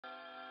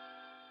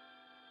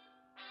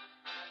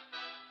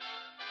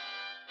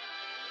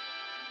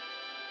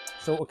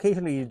So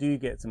occasionally you do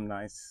get some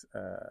nice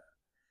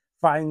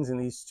finds in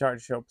these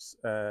charity shops.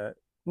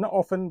 Not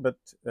often, but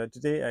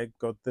today I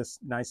got this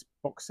nice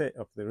box set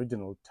of the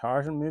original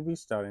Tarzan movie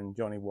starring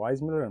Johnny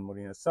Weissmuller and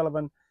Maureen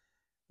Sullivan.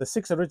 The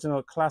 6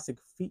 original classic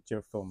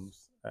feature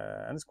films,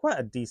 and it's quite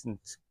a decent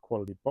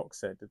quality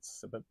box set.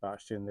 It's a bit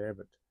bashed in there,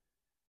 but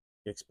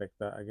you expect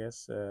that, I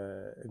guess.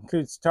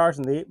 Includes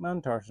Tarzan the Ape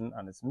Man, Tarzan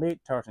and his mate,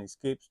 Tarzan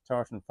Escapes,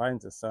 Tarzan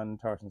Finds a Son,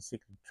 Tarzan's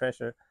Secret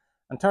Treasure,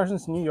 and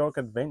Tarzan's New York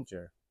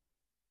Adventure.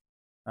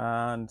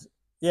 And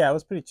yeah, I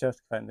was pretty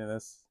chuffed finding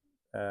this.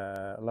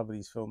 I love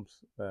these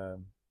films.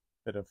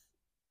 Bit of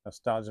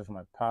nostalgia from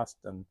my past.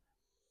 And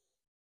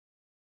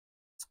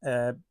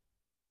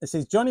it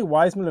says Johnny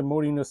Weissmuller and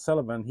Maureen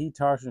O'Sullivan, he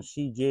Tarzan,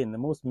 she Jane, the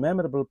most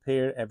memorable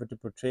pair ever to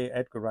portray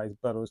Edgar Rice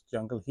Burroughs'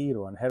 jungle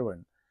hero and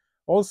heroine.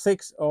 All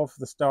 6 of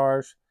the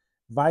stars'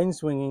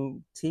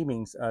 vine-swinging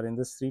teamings are in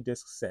this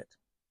 3-disc set.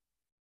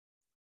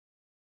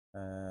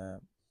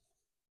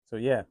 So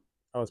yeah,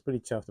 I was pretty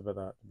chuffed about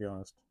that, to be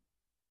honest.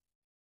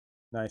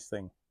 Nice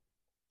thing.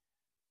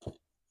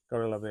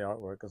 Gotta love the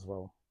artwork as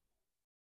well.